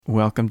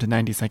Welcome to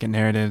 90 Second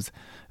Narratives,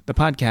 the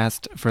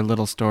podcast for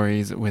little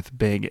stories with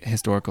big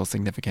historical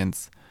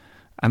significance.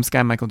 I'm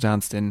Sky Michael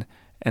Johnston,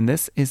 and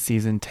this is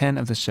season 10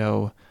 of the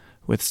show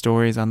with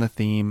stories on the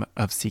theme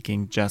of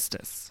seeking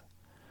justice.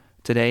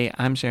 Today,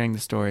 I'm sharing the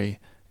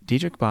story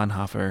Dietrich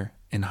Bonhoeffer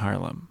in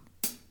Haarlem.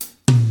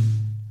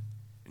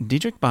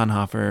 Dietrich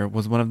Bonhoeffer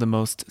was one of the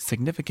most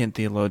significant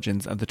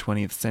theologians of the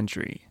 20th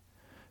century.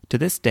 To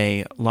this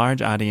day,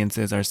 large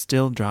audiences are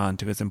still drawn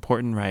to his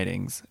important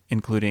writings,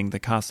 including The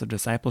Cost of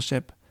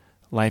Discipleship,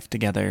 Life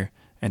Together,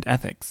 and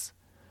Ethics.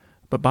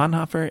 But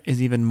Bonhoeffer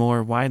is even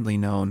more widely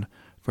known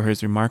for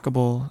his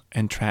remarkable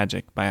and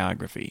tragic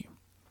biography.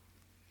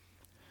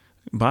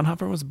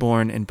 Bonhoeffer was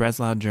born in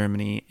Breslau,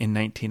 Germany in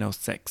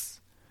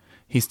 1906.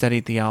 He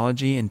studied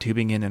theology in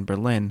Tübingen and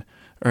Berlin,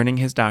 earning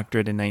his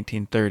doctorate in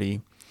 1930,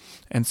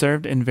 and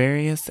served in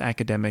various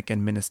academic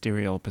and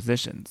ministerial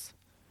positions.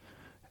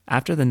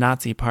 After the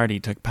Nazi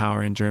Party took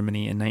power in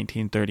Germany in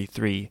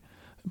 1933,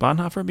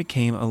 Bonhoeffer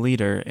became a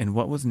leader in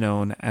what was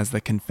known as the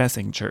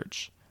Confessing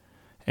Church,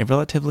 a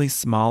relatively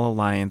small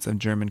alliance of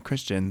German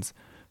Christians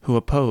who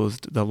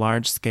opposed the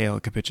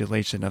large-scale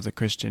capitulation of the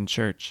Christian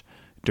Church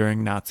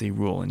during Nazi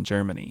rule in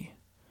Germany.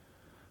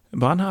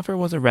 Bonhoeffer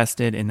was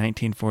arrested in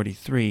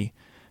 1943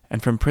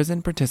 and from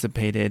prison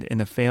participated in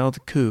a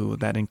failed coup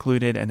that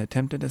included an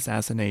attempted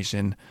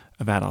assassination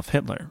of Adolf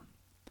Hitler.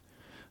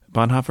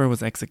 Bonhoeffer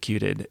was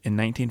executed in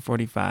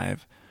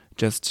 1945,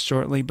 just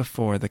shortly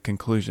before the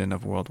conclusion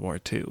of World War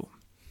II.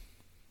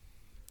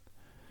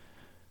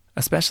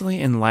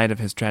 Especially in light of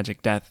his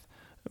tragic death,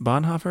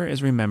 Bonhoeffer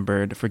is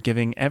remembered for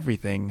giving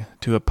everything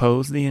to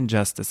oppose the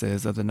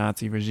injustices of the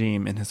Nazi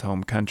regime in his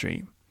home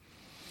country.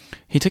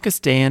 He took a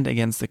stand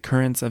against the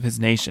currents of his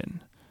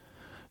nation.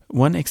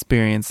 One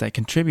experience that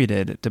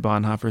contributed to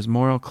Bonhoeffer's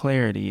moral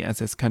clarity as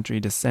his country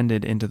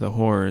descended into the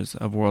horrors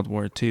of World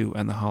War II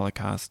and the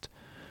Holocaust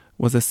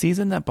was a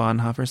season that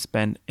Bonhoeffer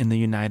spent in the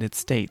United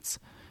States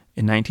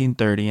in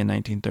 1930 and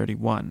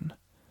 1931.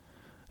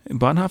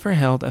 Bonhoeffer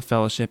held a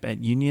fellowship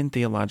at Union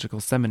Theological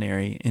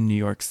Seminary in New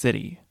York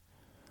City.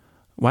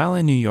 While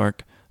in New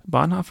York,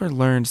 Bonhoeffer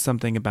learned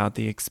something about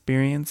the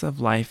experience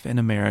of life in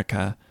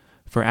America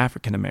for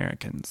African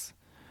Americans,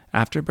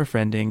 after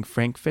befriending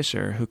Frank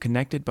Fisher, who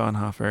connected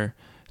Bonhoeffer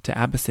to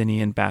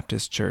Abyssinian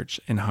Baptist Church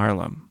in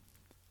Haarlem.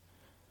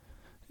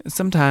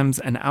 Sometimes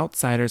an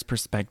outsider's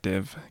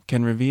perspective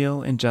can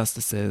reveal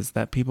injustices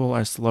that people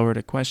are slower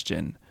to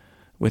question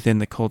within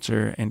the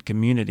culture and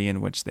community in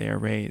which they are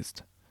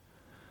raised.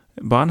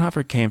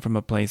 Bonhoeffer came from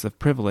a place of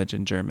privilege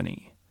in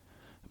Germany,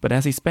 but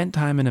as he spent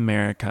time in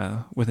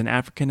America with an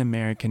African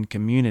American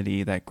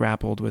community that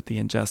grappled with the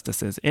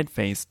injustices it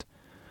faced,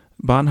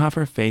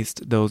 Bonhoeffer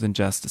faced those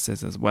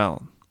injustices as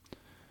well.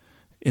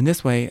 In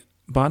this way,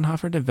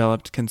 Bonhoeffer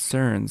developed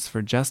concerns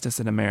for justice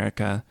in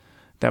America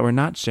that were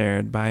not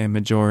shared by a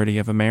majority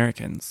of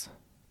Americans.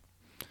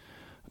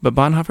 But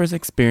Bonhoeffer's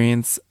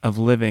experience of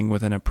living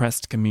with an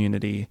oppressed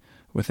community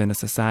within a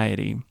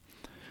society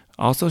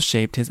also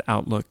shaped his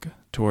outlook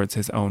towards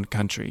his own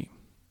country.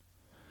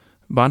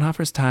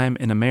 Bonhoeffer's time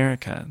in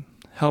America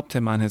helped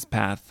him on his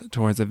path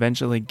towards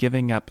eventually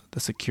giving up the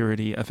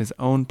security of his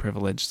own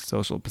privileged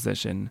social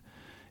position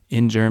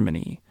in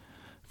Germany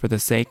for the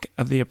sake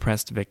of the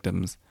oppressed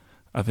victims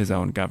of his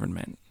own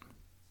government.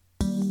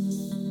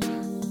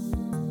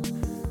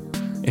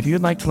 If you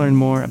would like to learn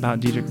more about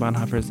Dietrich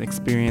Bonhoeffer's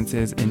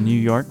experiences in New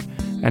York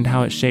and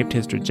how it shaped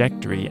his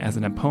trajectory as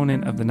an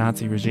opponent of the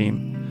Nazi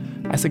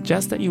regime, I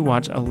suggest that you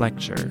watch a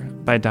lecture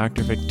by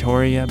Dr.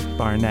 Victoria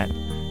Barnett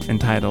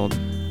entitled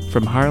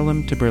From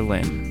Haarlem to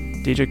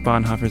Berlin, Dietrich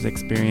Bonhoeffer's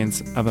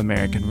Experience of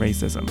American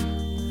Racism.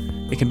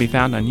 It can be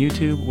found on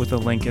YouTube with a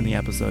link in the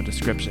episode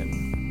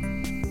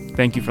description.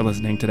 Thank you for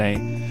listening today.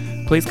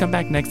 Please come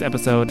back next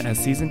episode as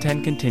Season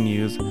 10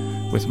 continues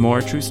with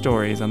more true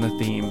stories on the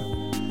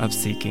theme of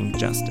seeking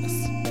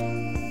justice.